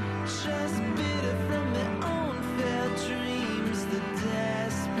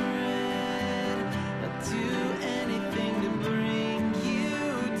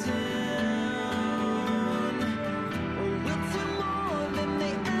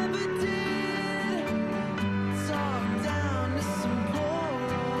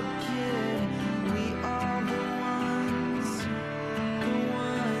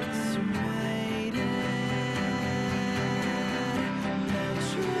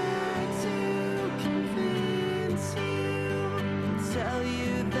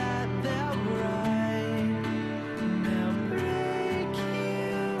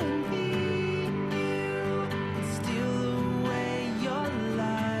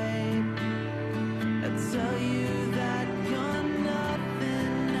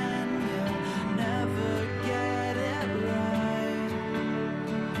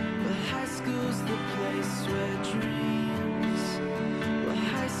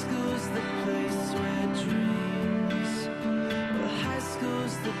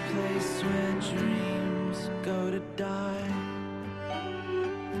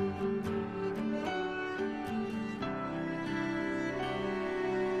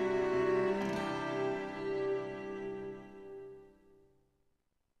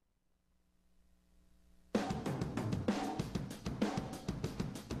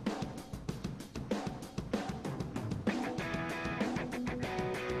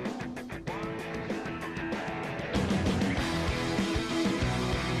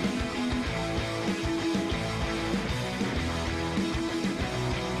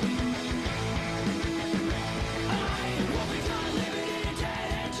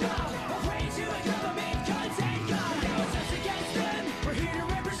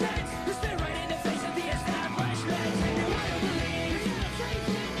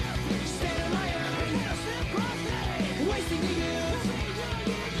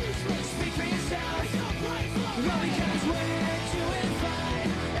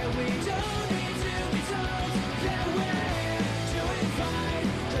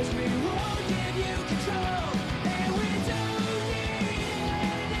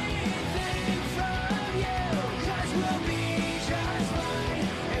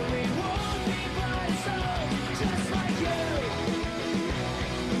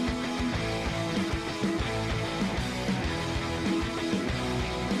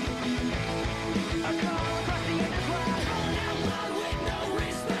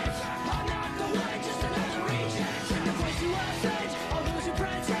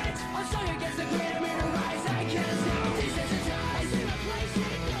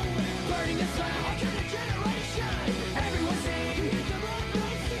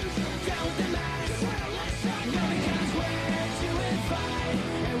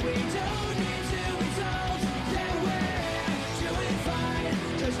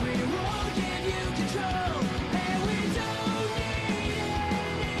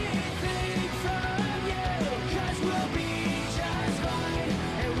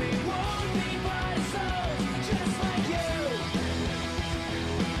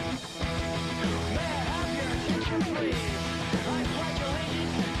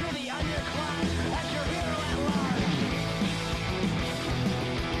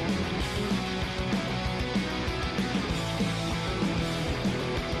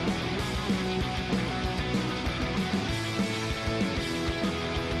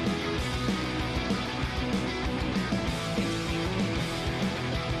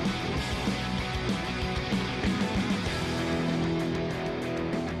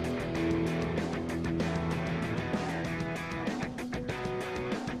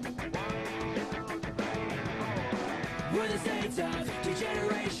 We're the states of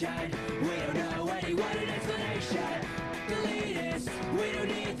degeneration. We don't know anyone an explanation. The elitists, we don't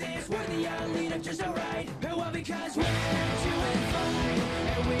need this. We're the elite of just alright. And well, because we're doing fine,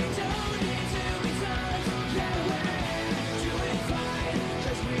 and we don't need to be told that we're doing fine,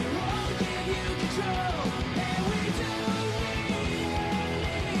 cause we won't give you control, and we don't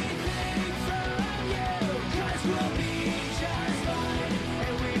need anything from you, cause we'll be just fine,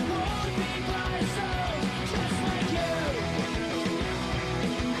 and we won't be bought and sold, just like you.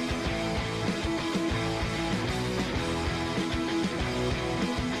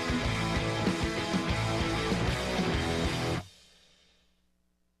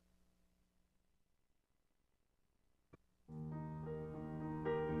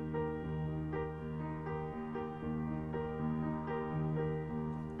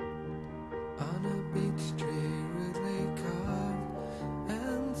 On a beach tree rudely carved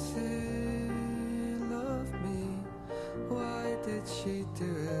and say, love me. Why did she do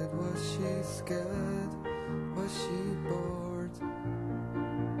it? Was she scared? Was she bored?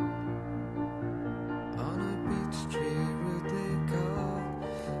 On a beach tree rudely carved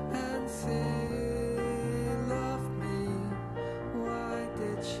and say, love me. Why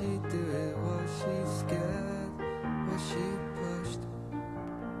did she do it? Was she scared? Was she pushed?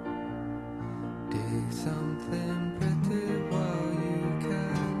 Do something pretty while you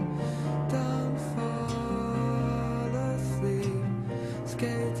can. Don't fall asleep.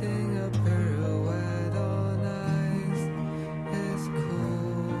 Skating a pirouette on ice is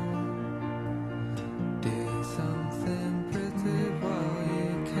cool. Do something pretty while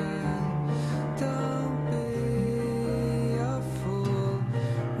you can. Don't be a fool.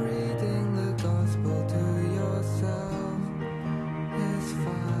 Reading the gospel to yourself is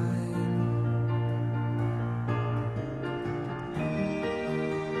fine.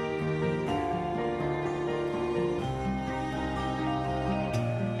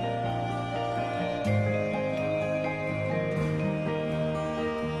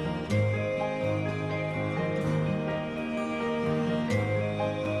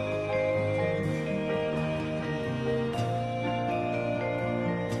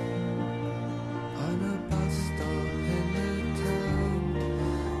 On a bus stop in the town,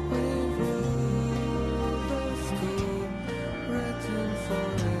 we rode the school, written for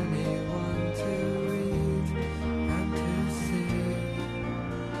anyone to read and to see.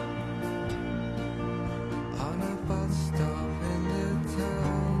 On a bus stop in the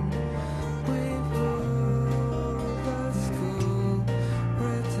town, we rode the school,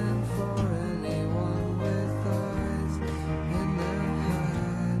 written for anyone with eyes in their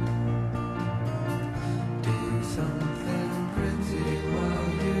head. Do something pretty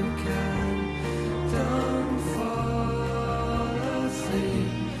while you can. Don't fall asleep.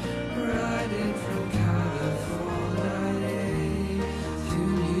 Riding from California to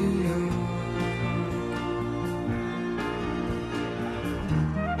New York.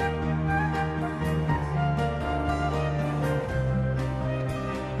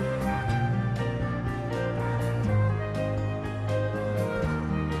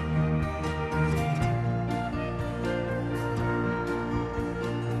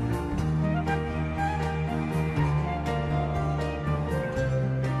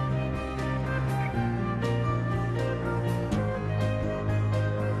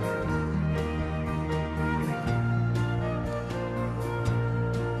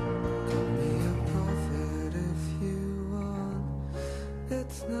 Call me a prophet if you want.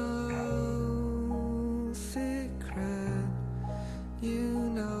 It's no secret. You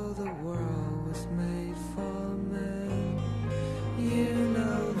know the world was made for men. You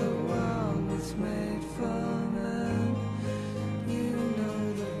know the world was made for men. You know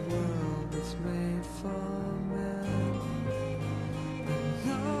the world was made for men.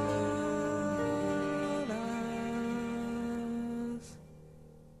 Not us.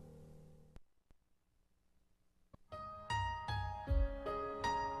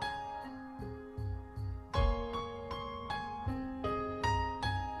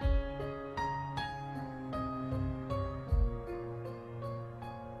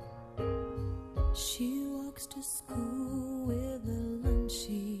 She walks to school with a lunch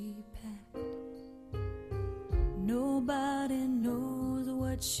she packed. Nobody knows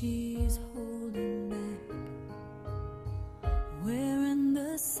what she's holding back. Wearing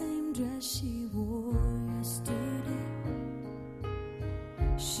the same dress she wore yesterday.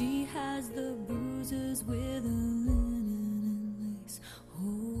 She has the bruises with a linen and lace.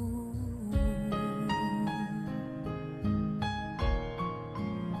 Oh.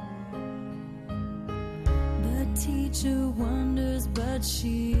 The teacher wonders, but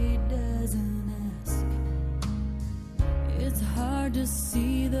she doesn't ask. It's hard to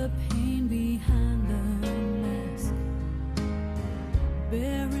see the pain behind the mask,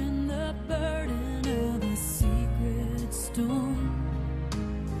 bearing the burden of a secret storm.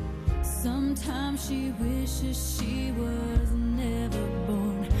 Sometimes she wishes she was never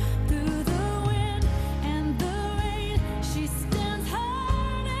born. Through the wind and the rain, she stands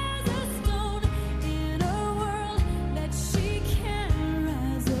hard as a stone in a world that she can't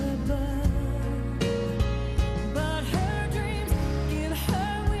rise above. But her dreams give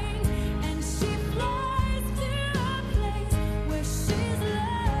her wings, and she flies to a place where she's loved.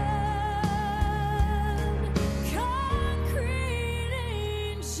 Concrete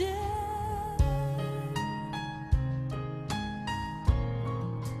angel.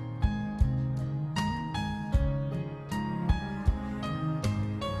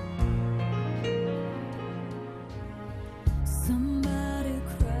 Somebody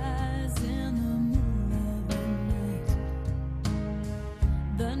cries in the middle of the night.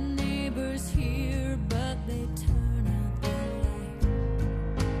 The neighbors hear, but they turn out the light.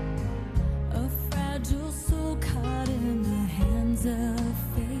 A fragile soul caught in the hands of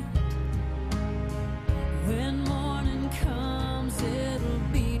fate. When morning comes, it'll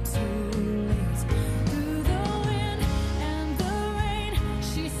be too late. Through the wind and the rain,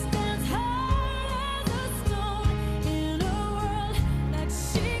 she stands hard as a stone in a world that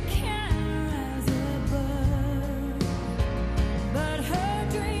she can't rise above. But her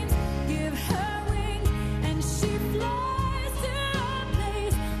dreams give her wings, and she flies to a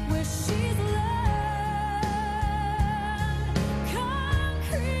place where she's loved.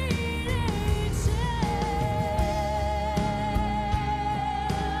 Concrete angel.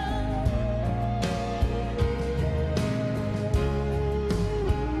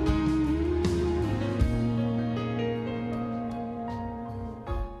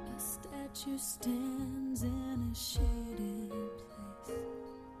 A statue stands in a shaded place.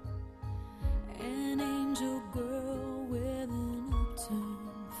 An angel girl with an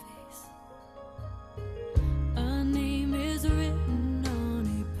upturned face. A name is written on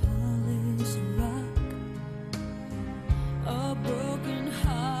a polished rock. A broken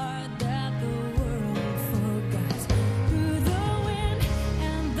heart that the world forgot. Through the wind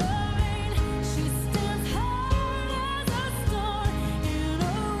and the rain, she stands hard as a stone in a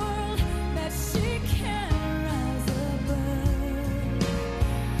world that she can't rise above.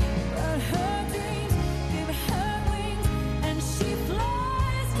 But her dreams give her wings, and she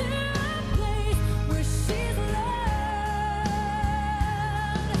flies to a place where she's loved.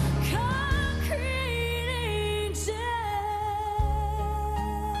 Concrete angel.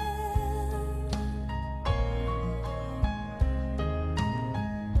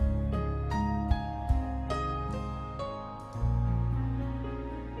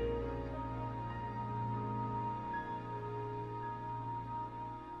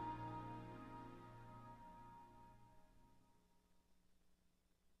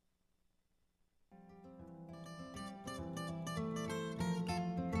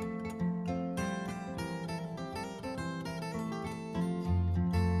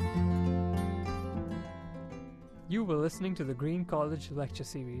 You were listening to the Green College Lecture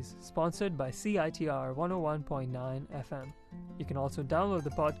Series, sponsored by CITR 101.9 FM. You can also download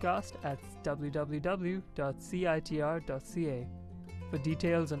the podcast at www.citr.ca. For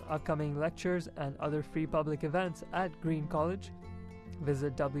details on upcoming lectures and other free public events at Green College,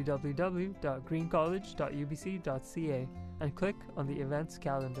 visit www.greencollege.ubc.ca and click on the events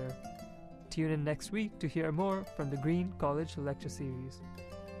calendar. Tune in next week to hear more from the Green College Lecture Series.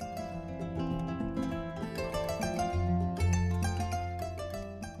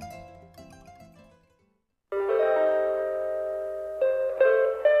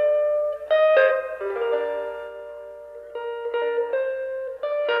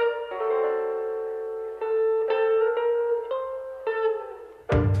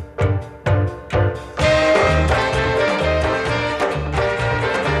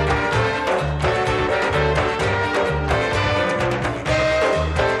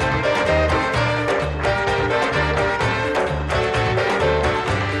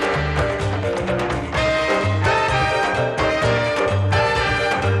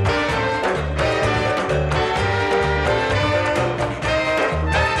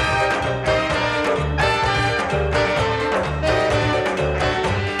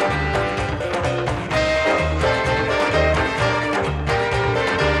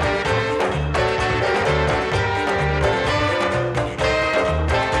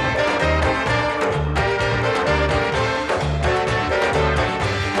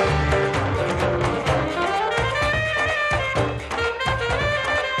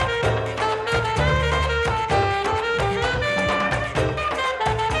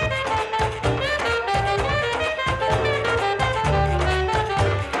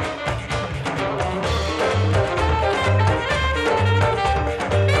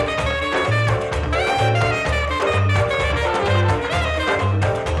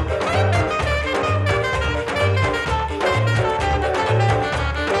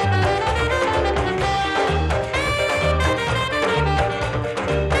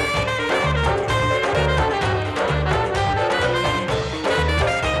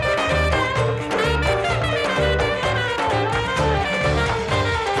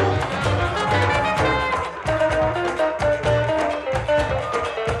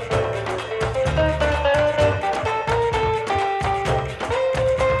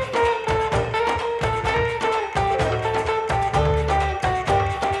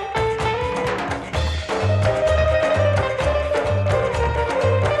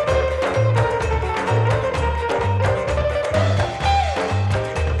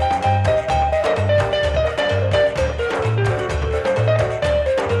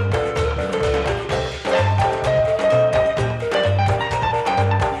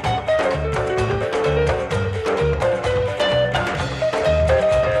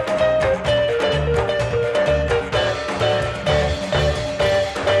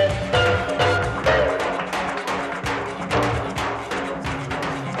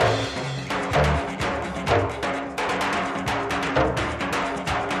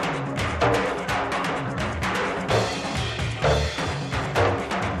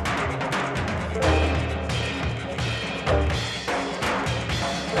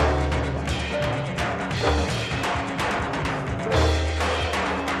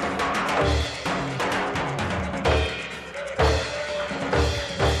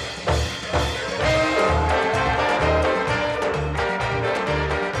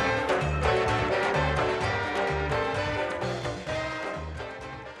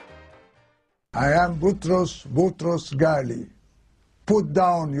 I am Boutros Ghali. Put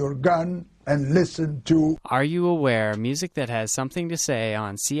down your gun and listen to Are You Aware? Music that has something to say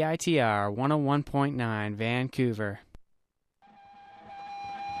on CITR 101.9 Vancouver.